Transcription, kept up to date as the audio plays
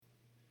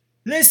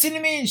Listen to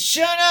me and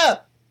shut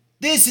up.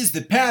 This is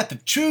the path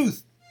of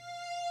truth.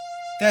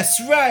 That's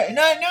right, and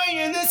I know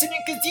you're listening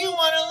because you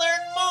want to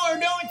learn more,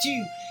 don't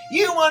you?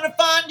 You want to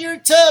find your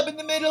tub in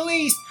the Middle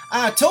East.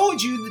 I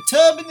told you, the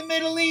tub in the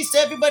Middle East,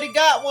 everybody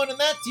got one, and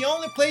that's the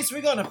only place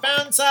we're going to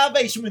find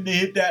salvation when they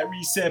hit that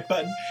reset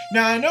button.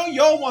 Now, I know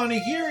y'all want to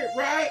hear it,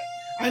 right?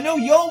 I know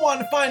y'all want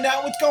to find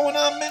out what's going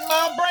on in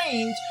my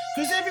brains,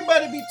 because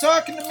everybody be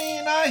talking to me,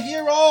 and I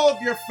hear all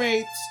of your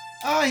faiths.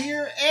 I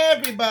hear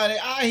everybody.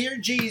 I hear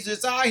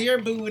Jesus. I hear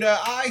Buddha.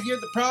 I hear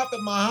the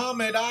Prophet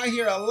Muhammad. I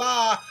hear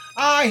Allah.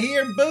 I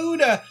hear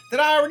Buddha. Did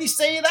I already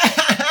say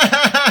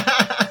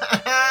that?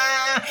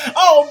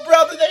 Oh,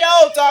 brother, they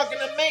all talking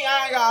to me.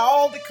 I got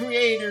all the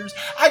creators.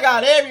 I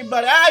got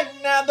everybody. I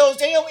even have those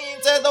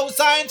aliens that those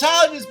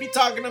Scientologists be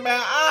talking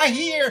about. I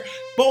hear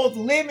both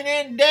living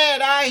and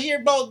dead. I hear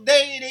both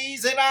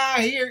deities, and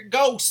I hear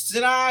ghosts,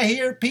 and I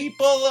hear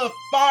people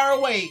far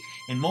away.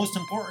 And most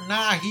important,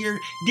 I hear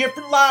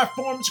different life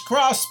forms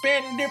across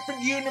spanning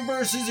different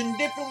universes and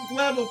different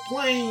level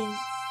planes.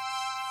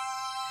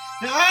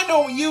 Now, I know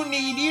what you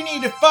need. You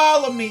need to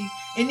follow me,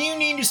 and you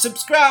need to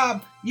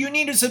subscribe. You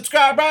need to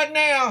subscribe right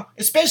now,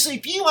 especially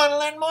if you want to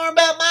learn more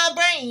about my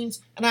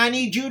brains. And I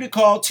need you to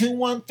call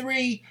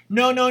 213.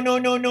 No.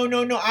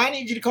 I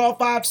need you to call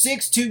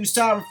 562.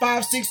 Sorry,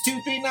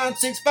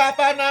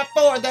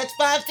 562-396-5594. That's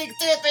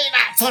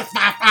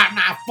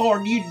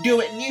 562-396-5594. You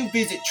do it, and you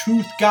visit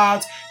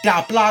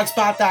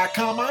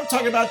truthgods.blogspot.com. I'm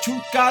talking about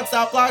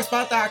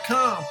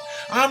truthgods.blogspot.com.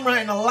 I'm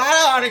writing a lot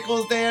of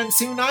articles there, and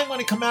soon I'm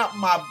going to come out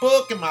with my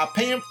book and my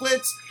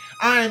pamphlets.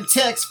 I am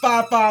Tex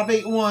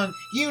 5581.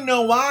 You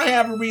know I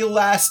have a real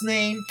last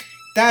name.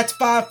 That's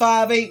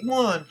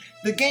 5581.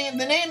 The name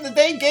that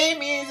they gave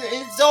me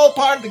is all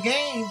part of the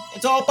game.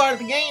 It's all part of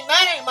the game.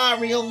 That ain't my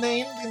real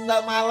name.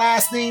 Not my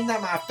last name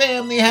that my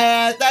family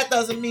has. That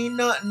doesn't mean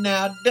nothing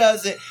now,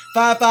 does it?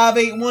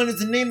 5581 is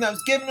the name that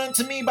was given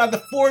unto me by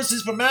the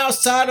forces from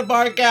outside of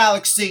our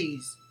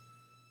galaxies.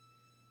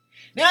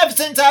 Now, ever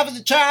since I was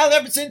a child,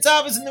 ever since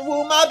I was in the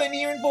womb, I've been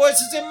hearing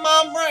voices in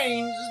my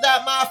brains. Is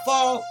that my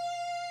fault?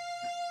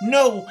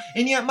 No,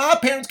 and yet my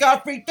parents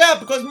got freaked out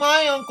because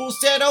my uncle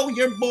said, "Oh,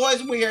 your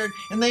boy's weird,"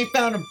 and they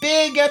found a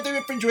big empty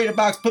refrigerator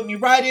box, put me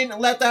right in,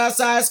 and left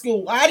outside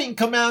school. I didn't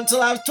come out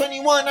until I was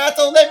 21. I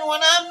told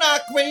everyone I'm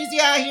not crazy.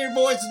 I hear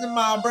voices in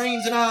my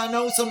brains, and I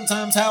know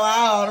sometimes how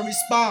I ought to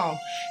respond.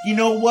 You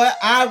know what?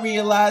 I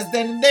realized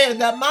then and there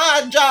that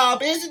my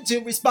job isn't to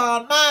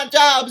respond. My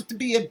job is to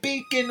be a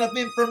beacon of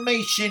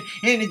information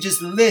and to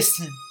just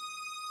listen.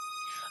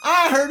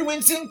 I heard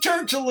Winston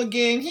Churchill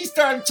again. He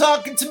started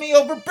talking to me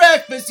over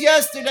breakfast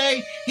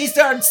yesterday. He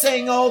started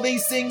saying all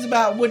these things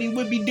about what he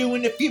would be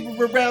doing if people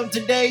were around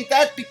today.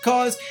 That's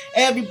because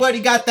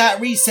everybody got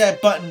that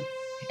reset button.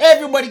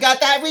 Everybody got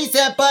that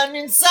reset button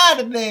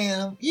inside of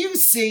them. You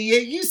see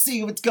it. You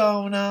see what's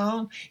going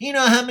on. You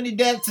know how many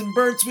deaths and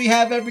births we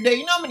have every day.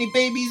 You know how many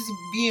babies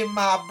be in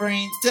my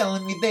brains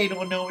telling me they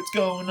don't know what's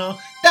going on.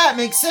 That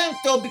makes sense,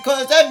 though,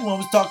 because everyone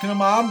was talking to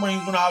my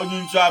brains when I was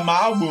inside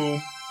my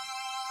womb.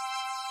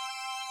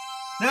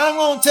 Now I'm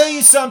going to tell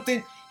you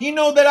something. You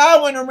know that I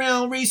went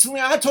around recently.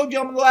 I told you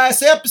on the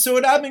last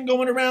episode I've been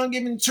going around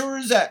giving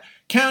tours at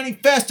county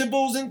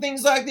festivals and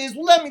things like this.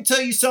 Well, let me tell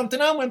you something.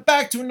 I went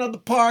back to another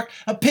park,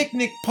 a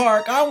picnic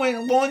park. I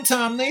went one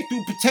time. They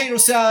threw potato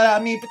salad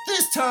at me. But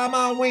this time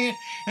I went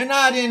and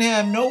I didn't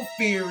have no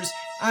fears.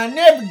 I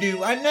never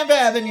do. I never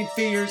have any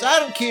fears. I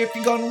don't care if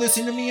you're going to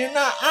listen to me or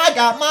not. I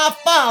got my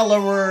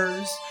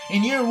followers.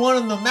 And you're one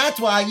of them. That's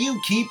why you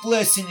keep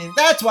listening.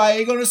 That's why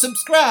you're going to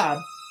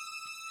subscribe.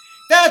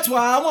 That's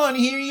why I want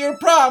to hear your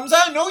problems.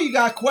 I know you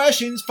got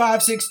questions.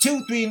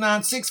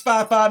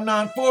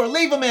 562-396-5594.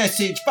 Leave a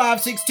message.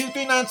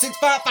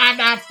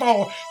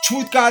 562-396-5594.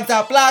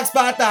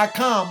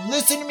 Truthgods.blogspot.com.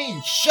 Listen to me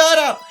and shut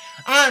up.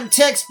 I'm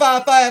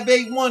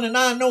Tex5581 and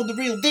I know the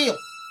real deal.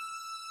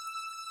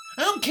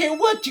 I don't care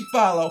what you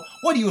follow.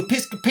 What are you,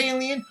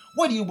 Episcopalian?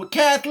 What are you, a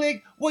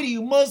Catholic? What are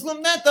you,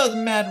 Muslim? That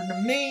doesn't matter to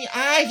me.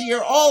 I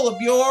hear all of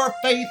your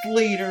faith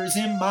leaders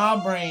in my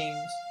brains.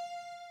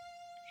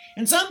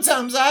 And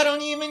sometimes I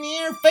don't even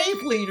hear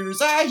faith leaders.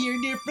 I hear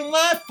different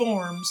life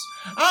forms.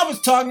 I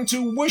was talking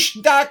to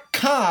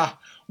Wush.Ka.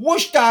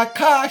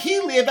 Wush.Ka, he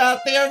live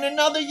out there in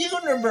another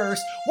universe.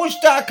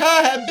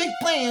 Wush.Ka had big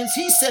plans.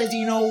 He says,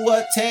 you know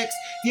what, Tex?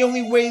 The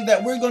only way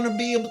that we're going to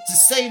be able to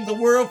save the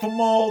world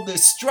from all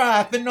this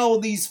strife and all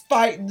these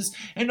fightings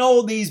and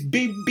all these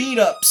big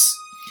beat-ups,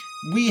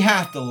 we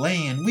have to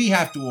land. We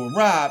have to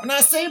arrive. And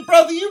I say,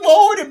 brother, you've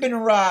already been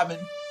arriving.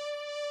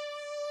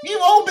 You've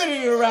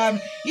already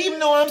arrived. Even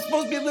though I'm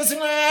supposed to be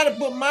listening, I had to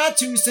put my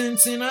 2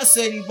 cents in. I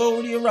said you've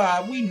already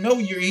arrived. We know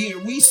you're here.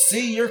 We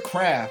see your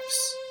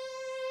crafts.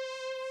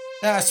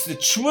 That's the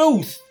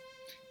truth.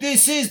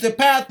 This is the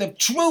path of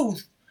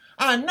truth.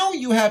 I know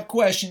you have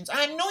questions.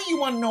 I know you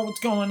want to know what's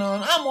going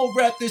on. I'm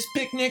over at this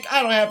picnic.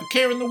 I don't have a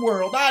care in the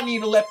world. I need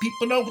to let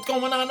people know what's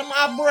going on in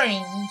my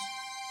brains.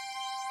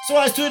 So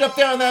I stood up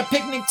there on that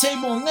picnic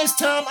table, and this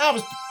time I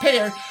was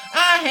prepared.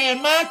 I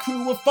had my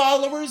crew of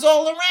followers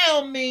all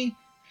around me.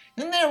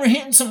 And they were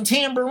hitting some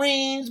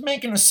tambourines,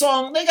 making a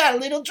song. They got a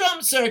little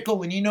drum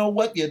circle. And you know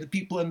what? The other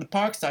people in the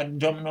park started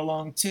drumming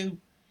along too.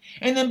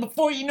 And then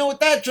before you know it,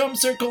 that drum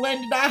circle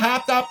ended. I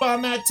hopped up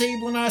on that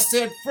table and I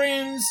said,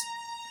 friends,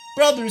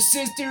 brothers,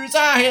 sisters,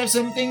 I have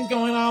some things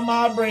going on in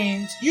my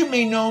brains. You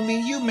may know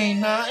me, you may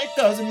not. It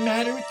doesn't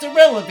matter. It's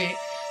irrelevant.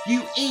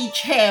 You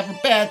each have a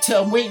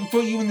bathtub waiting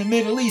for you in the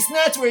Middle East, and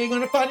that's where you're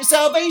going to find your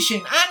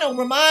salvation. I know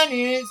where mine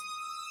is.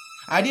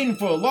 I didn't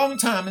for a long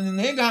time, and then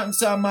they got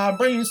inside my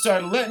brain and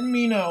started letting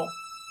me know.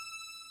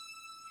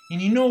 And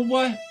you know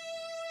what?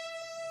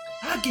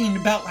 I gained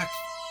about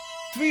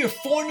 3 or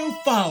 4 new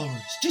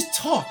followers, just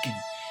talking,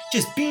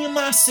 just being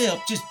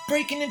myself, just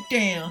breaking it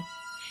down.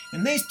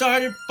 And they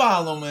started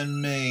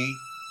following me.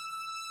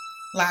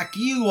 Like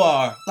you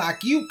are.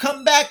 Like you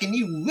come back and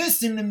you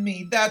listen to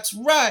me. That's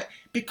right.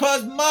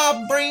 Because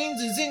my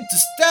brains is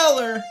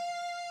interstellar.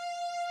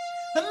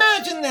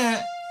 Imagine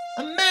that.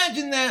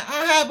 Imagine that.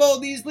 I have all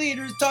these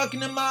leaders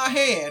talking in my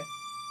head.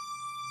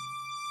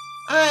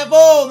 I have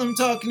all of them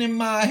talking in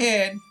my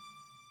head.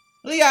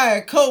 Lee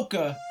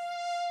Iacocca,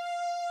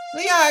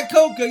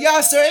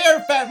 Yasser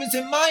Arafat was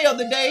in my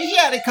other day. He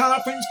had a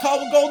conference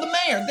called Golda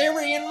Meir. They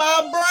were in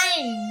my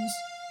brains.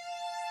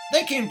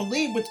 They can't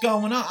believe what's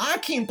going on. I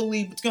can't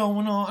believe what's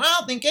going on. I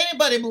don't think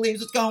anybody believes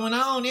what's going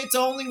on. It's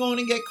only going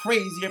to get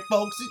crazier,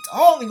 folks. It's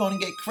only going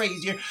to get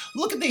crazier.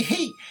 Look at the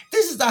heat.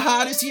 This is the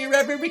hottest year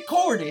ever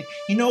recorded.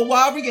 You know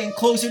why? We're getting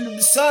closer to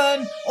the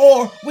sun,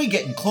 or we're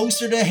getting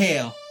closer to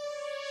hell.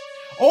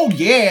 Oh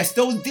yes,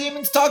 those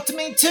demons talk to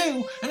me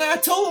too, and I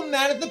told them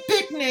that at the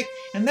picnic,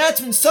 and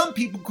that's when some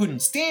people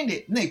couldn't stand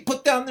it, and they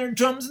put down their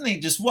drums and they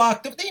just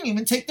walked up. They didn't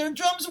even take their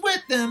drums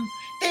with them.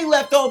 They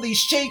left all these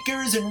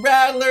shakers and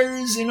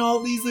rattlers and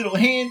all these little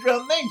hand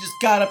drums. They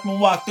just got up and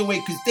walked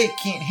away because they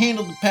can't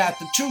handle the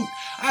path of truth.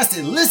 I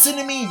said, listen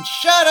to me and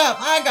shut up.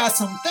 I got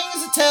some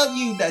things to tell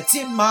you that's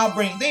in my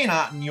brain. They're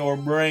not in your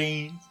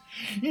brain.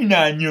 You're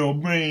not in your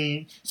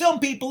brain. Some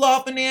people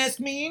often ask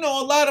me, a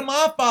lot of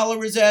my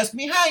followers ask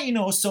me, how you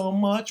know so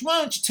much? Why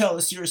don't you tell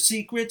us your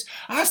secrets?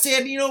 I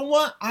said, you know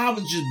what? I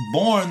was just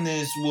born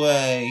this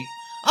way.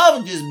 I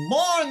was just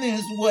born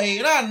this way,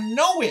 and I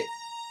know it.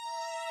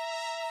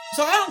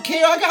 So I don't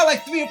care. I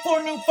got 3 or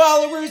 4 new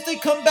followers. They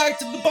come back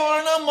to the bar,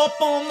 and I'm up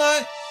all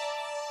night.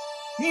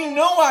 You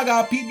know I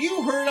got people.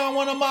 You heard on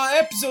one of my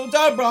episodes,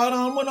 I brought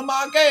on one of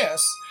my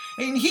guests.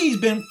 And he's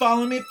been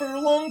following me for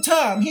a long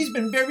time. He's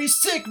been very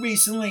sick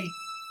recently.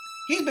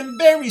 He's been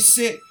very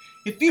sick.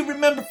 If you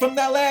remember from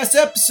that last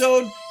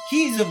episode,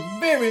 he's a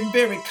very,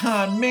 very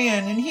kind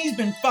man. And he's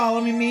been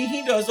following me.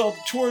 He does all the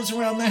chores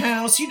around the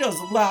house. He does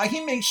a lot.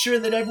 He makes sure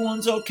that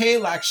everyone's okay,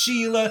 like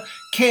Sheila,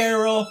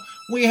 Carol.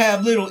 We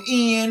have little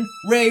Ian,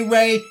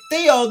 Ray.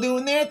 They all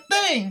doing their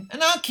thing.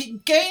 And I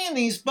keep gaining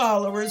these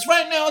followers.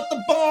 Right now at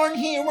the barn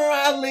here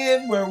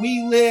where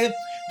we live,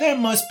 there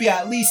must be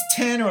at least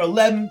 10 or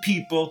 11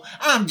 people.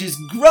 I'm just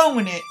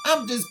growing it.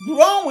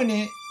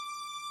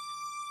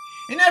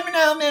 And every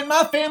now and then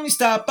my family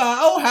stop by.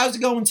 Oh, how's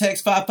it going,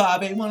 Text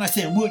 5581? I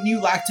said, wouldn't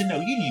you like to know?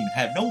 You didn't even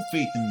have no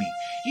faith in me.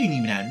 You didn't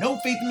even have no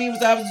faith in me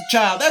when I was a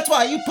child. That's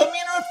why you put me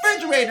in a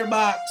refrigerator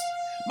box.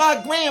 My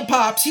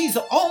grandpops, he's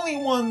the only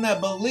one that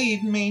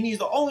believed me. And he's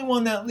the only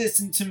one that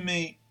listened to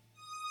me.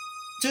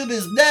 To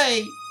this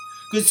day.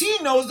 Because he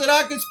knows that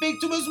I can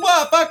speak to his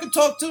wife. I can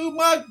talk to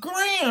my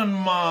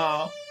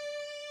grandma.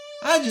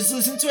 I just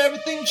listen to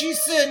everything she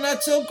said and I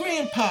tell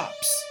grandpops.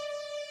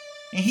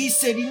 And he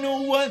said, you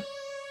know what?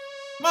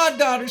 My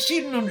daughter,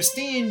 she didn't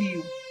understand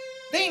you.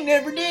 They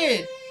never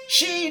did.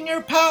 She and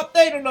your pop,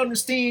 they don't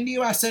understand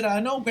you. I said, I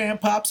know,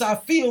 grandpops, I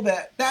feel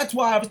that. That's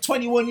why I was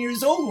 21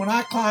 years old when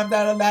I climbed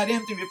out of that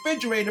empty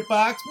refrigerator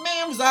box.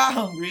 Man, was I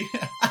hungry.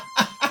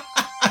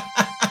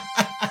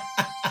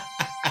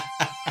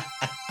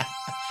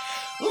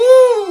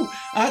 Ooh,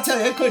 I tell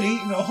you, I could have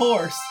eaten a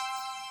horse.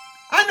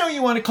 I know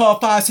you want to call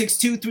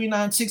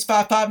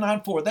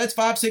 562-396-5594. That's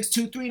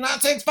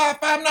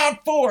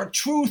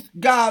 562-396-5594.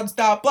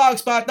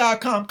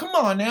 Truthgods.blogspot.com. Come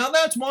on now,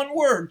 that's one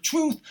word.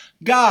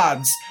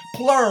 Truthgods,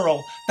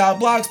 plural,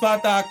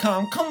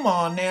 .blogspot.com. Come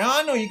on now,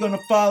 I know you're going to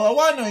follow.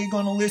 I know you're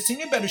going to listen.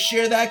 You better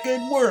share that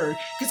good word,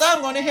 because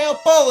I'm going to help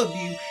all of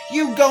you.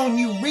 You go and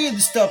you read the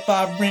stuff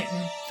I've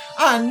written.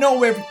 I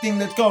know everything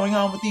that's going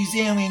on with these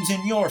aliens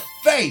in your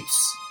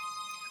face.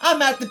 I'm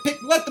at the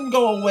pick, let them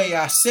go away,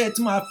 I said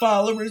to my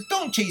followers.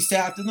 Don't chase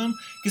after them.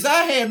 Because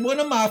I had one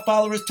of my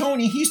followers,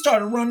 Tony, he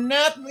started running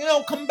after me.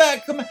 Come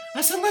back.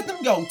 I said, let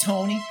them go,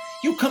 Tony.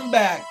 You come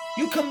back,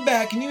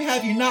 and you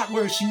have your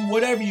knockwurst and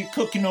whatever you're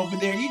cooking over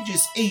there. You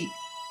just eat.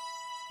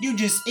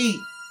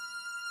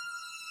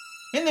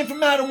 And then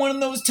from out of one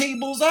of those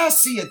tables, I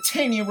see a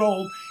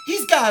 10-year-old.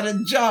 He's got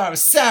a jar of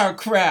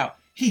sauerkraut.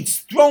 He's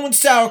throwing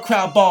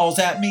sauerkraut balls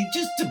at me,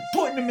 just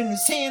putting them in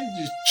his hand,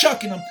 just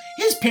chucking them.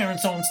 His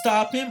parents don't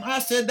stop him. I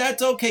said,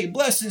 that's okay.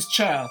 Bless his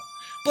child.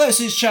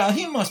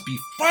 He must be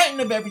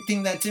frightened of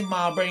everything that's in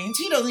my brains.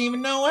 He doesn't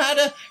even know how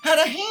to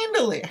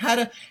handle it, how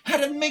to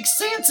make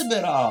sense of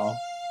it all.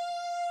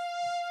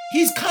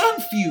 He's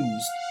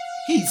confused.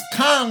 He's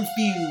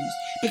confused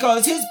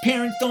because his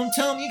parents don't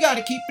tell him you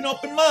gotta keep an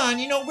open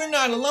mind. You know, we're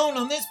not alone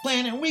on this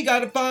planet and we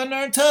gotta find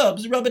our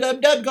tubs.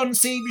 Rub-a-dub-dub, gonna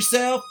save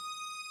yourself.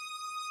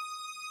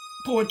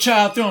 Poor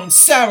child throwing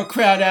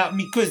sauerkraut at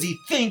me because he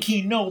think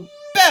he know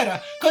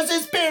better, because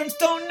his parents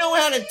don't know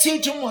how to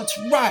teach him what's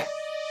right.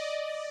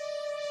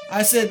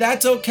 I said,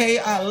 that's okay,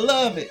 I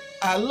love it.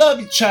 I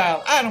love you,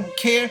 child, I don't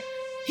care.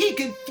 He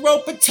could throw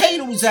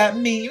potatoes at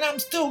me and I'm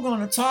still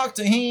gonna talk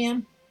to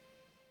him.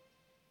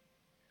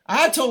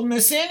 I told him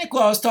that Santa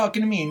Claus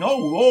talking to me, and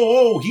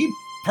he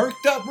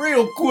perked up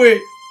real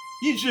quick.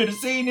 You should have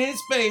seen his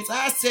face.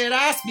 I said,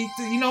 I speak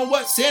to, you know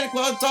what, Santa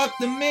Claus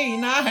talked to me,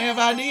 and I have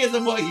ideas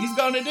of what he's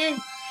gonna do.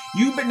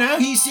 But now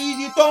he sees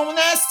you throwing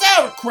that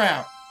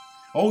sauerkraut.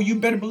 Oh, you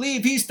better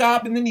believe he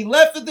stopped, and then he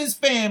left with his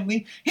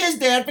family. His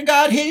dad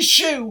forgot his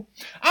shoe.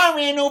 I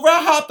ran over,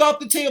 I hopped off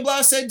the table,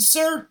 I said,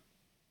 Sir,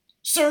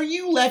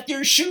 you left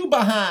your shoe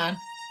behind.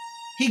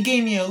 He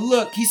gave me a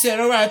look. He said,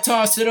 all right,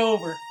 toss it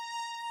over.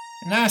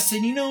 And I said,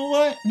 you know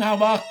what? And I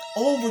walked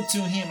over to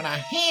him and I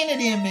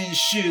handed him his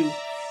shoe.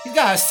 He's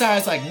got a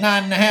size like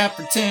 9.5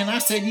 or 10. I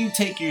said, you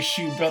take your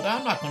shoe, brother.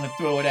 I'm not going to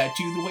throw it at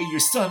you the way your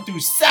son threw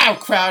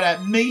sauerkraut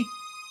at me.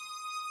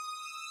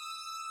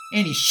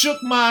 And he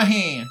shook my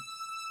hand.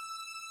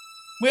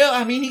 Well,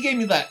 I mean, he gave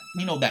me that,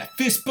 that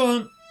fist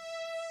bump.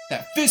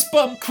 That fist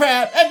bump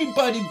crap.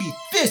 Everybody be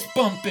fist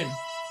bumping.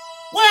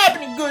 What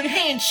happened to good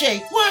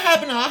handshake? What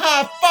happened to a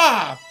high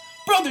five?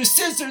 Brothers,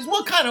 sisters,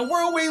 what kind of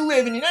world we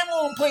living in?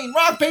 Everyone playing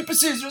rock, paper,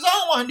 scissors. All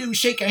I want to do is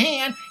shake a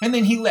hand. And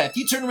then he left.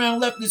 He turned around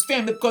and left his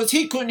family because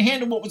he couldn't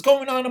handle what was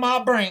going on in my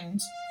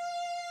brains.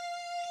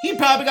 He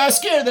probably got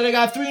scared that I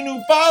got 3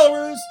 new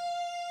followers.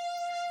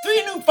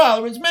 3 new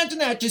followers. Imagine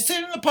that. Just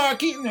sitting in the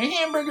park eating their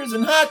hamburgers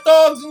and hot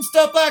dogs and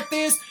stuff like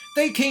this.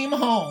 They came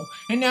home.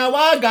 And now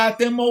I got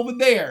them over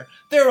there.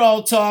 They're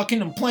all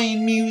talking and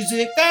playing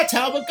music. That's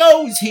how it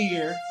goes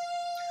here.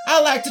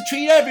 I like to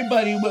treat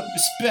everybody with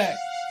respect.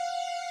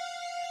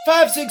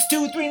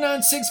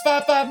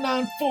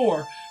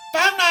 562-396-5594.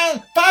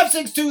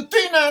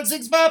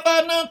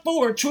 562-396-5594.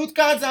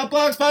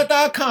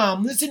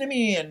 TruthGods.blogspot.com. Listen to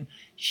me and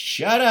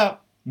shut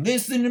up.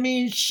 Listen to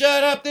me and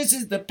shut up. This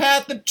is the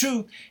path of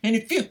truth. And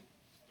if you...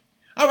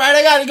 Alright,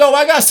 I gotta go.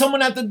 I got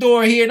someone at the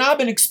door here, and I've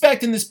been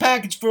expecting this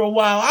package for a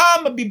while.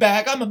 I'm gonna be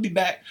back.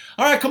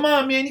 Alright, come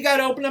on, man. You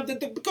gotta open up the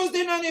door because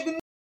they're not even...